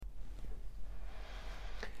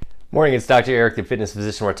Morning, it's Dr. Eric, the fitness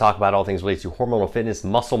physician, where I talk about all things related to hormonal fitness,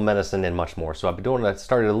 muscle medicine, and much more. So I've been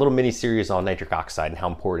started a little mini series on nitric oxide and how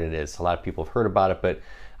important it is. A lot of people have heard about it, but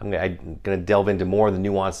I'm going to delve into more of the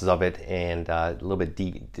nuances of it and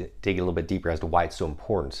dig a little bit deeper as to why it's so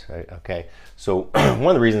important. Right? Okay, so one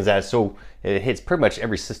of the reasons that it hits pretty much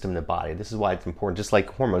every system in the body. This is why it's important, just like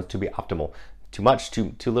hormones, to be optimal. Too much,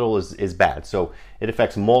 too little is bad. So it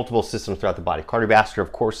affects multiple systems throughout the body. Cardiovascular,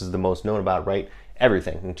 of course, is the most known about, right?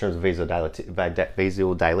 Everything in terms of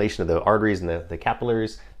vasodilation of the arteries and the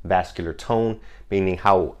capillaries, vascular tone, meaning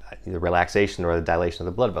how the relaxation or the dilation of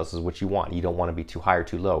the blood vessels is what you want. You don't want to be too high or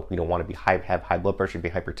too low. You don't want to have high blood pressure,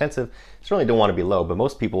 be hypertensive. You certainly don't want to be low, but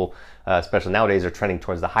most people, especially nowadays, are trending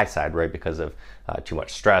towards the high side, right? Because of too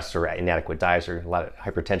much stress or inadequate diets, or a lot of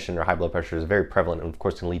hypertension or high blood pressure is very prevalent, and of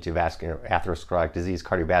course can lead to atherosclerotic disease,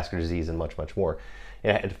 cardiovascular disease, and much, much more.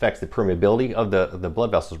 It affects the permeability of the blood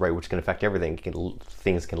vessels, right, which can affect everything.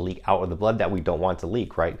 Things can leak out of the blood that we don't want to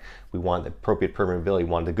leak, right? We want the appropriate permeability. We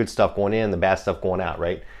want the good stuff going in, the bad stuff going out,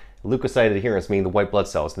 right? Leukocyte adherence, meaning the white blood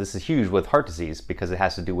cells. This is huge with heart disease because it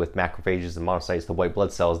has to do with macrophages and monocytes, the white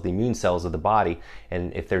blood cells, the immune cells of the body.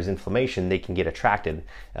 And if there's inflammation, they can get attracted.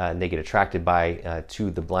 And they get attracted to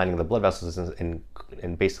the lining of the blood vessels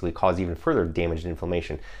and basically cause even further damage and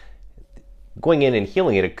inflammation. Going in and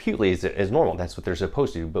healing it acutely is normal. That's what they're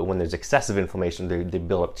supposed to do. But when there's excessive inflammation, they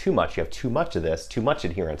build up too much. You have too much of this, too much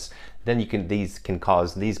adherence. Then these can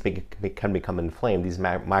become inflamed. These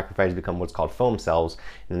macrophages become what's called foam cells,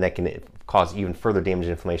 and that can cause even further damage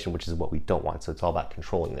and inflammation, which is what we don't want. So it's all about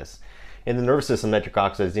controlling this. In the nervous system, nitric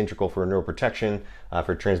oxide is integral for neuroprotection,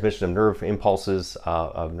 for transmission of nerve impulses,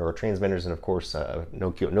 of neurotransmitters, and of course,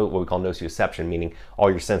 what we call nociception, meaning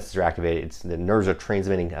all your senses are activated. The nerves are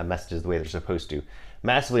transmitting messages the way they're supposed to.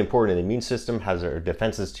 Massively important in the immune system, has our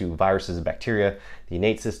defenses to viruses and bacteria, the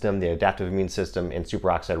innate system, the adaptive immune system, and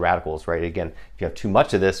superoxide radicals, right? Again, if you have too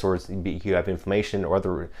much of this, or you have inflammation or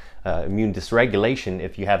other immune dysregulation,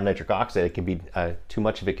 if you have nitric oxide, it can be too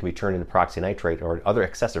much of it can be turned into peroxynitrate or other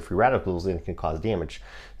excessive free radicals, and it can cause damage.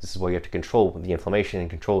 This is why you have to control the inflammation and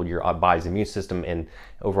control your body's immune system and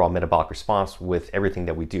overall metabolic response with everything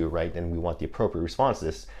that we do, right? And we want the appropriate response to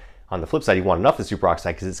this. On the flip side, you want enough of the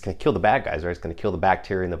superoxide because it's going to kill the bad guys, right? It's going to kill the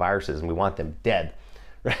bacteria and the viruses, and we want them dead.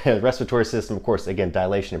 The respiratory system, of course, again,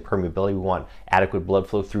 dilation and permeability. We want adequate blood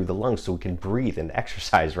flow through the lungs so we can breathe and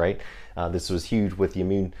exercise, right? This was huge with the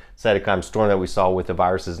immune cytokine storm that we saw with the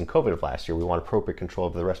viruses and COVID of last year. We want appropriate control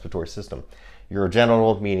of the respiratory system.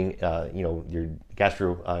 Urogenital, meaning your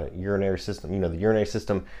urinary system. The urinary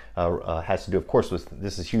system has to do, of course, with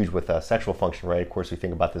this is huge with sexual function, right? Of course, we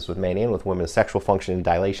think about this with men and with women, sexual function and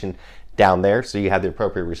dilation down there, so you have the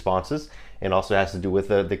appropriate responses, and also has to do with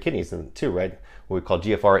the kidneys too, right? What we call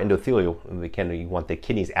GFR endothelial. You want the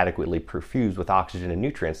kidneys adequately perfused with oxygen and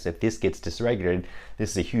nutrients. If this gets dysregulated,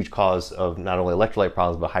 this is a huge cause of not only electrolyte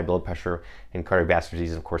problems, but high blood pressure and cardiovascular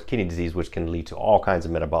disease, and of course kidney disease, which can lead to all kinds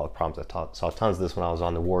of metabolic problems. I saw tons of this when I was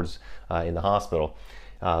on the wards in the hospital.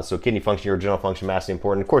 So kidney function, urogenital function, massively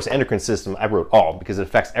important. Of course, endocrine system, I wrote all because it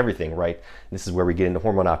affects everything, right? This is where we get into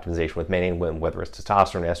hormone optimization with men and women, whether it's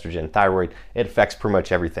testosterone, estrogen, thyroid. It affects pretty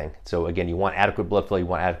much everything. So again, you want adequate blood flow, you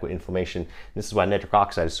want adequate inflammation. This is why nitric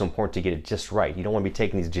oxide is so important to get it just right. You don't want to be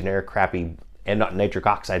taking these generic, crappy nitric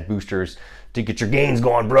oxide boosters to get your gains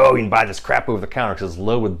going, bro. You can buy this crap over the counter because it's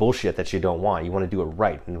loaded with bullshit that you don't want. You want to do it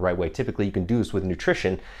right, in the right way. Typically, you can do this with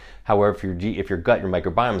nutrition. However, if your gut, your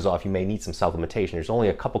microbiome is off, you may need some supplementation. There's only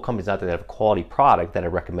a couple companies out there that have a quality product that I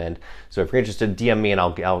recommend. So if you're interested, DM me and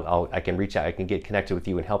I can reach out. I can get connected with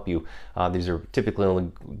you and help you. These are typically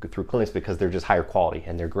only through clinics because they're just higher quality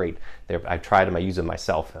and they're great. I've tried them, I use them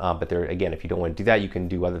myself. But again, if you don't want to do that, you can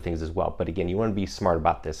do other things as well. But again, you want to be smart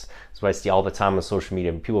about this. That's what I see all the time on social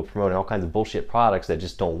media. People promoting all kinds of bullshit products that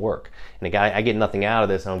just don't work. And again, I get nothing out of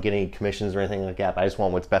this. I don't get any commissions or anything like that. But I just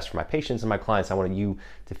want what's best for my patients and my clients. I want you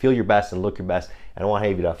to feel your best and look your best. And I want to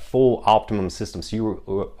have you to a full optimum system so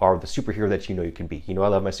you are the superhero that you know you can be. I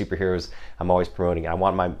love my superheroes. I'm always promoting it. I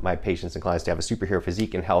want my patients and clients to have a superhero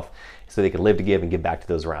physique and health so they can live to give and give back to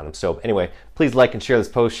those around them. So anyway, please like and share this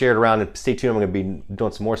post, share it around, and stay tuned. I'm going to be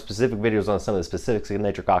doing some more specific videos on some of the specifics of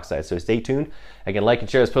nitric oxide. So stay tuned. Again, like and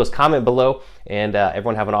share this post, comment below, and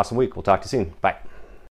everyone have an awesome week. We'll talk to you soon. Bye.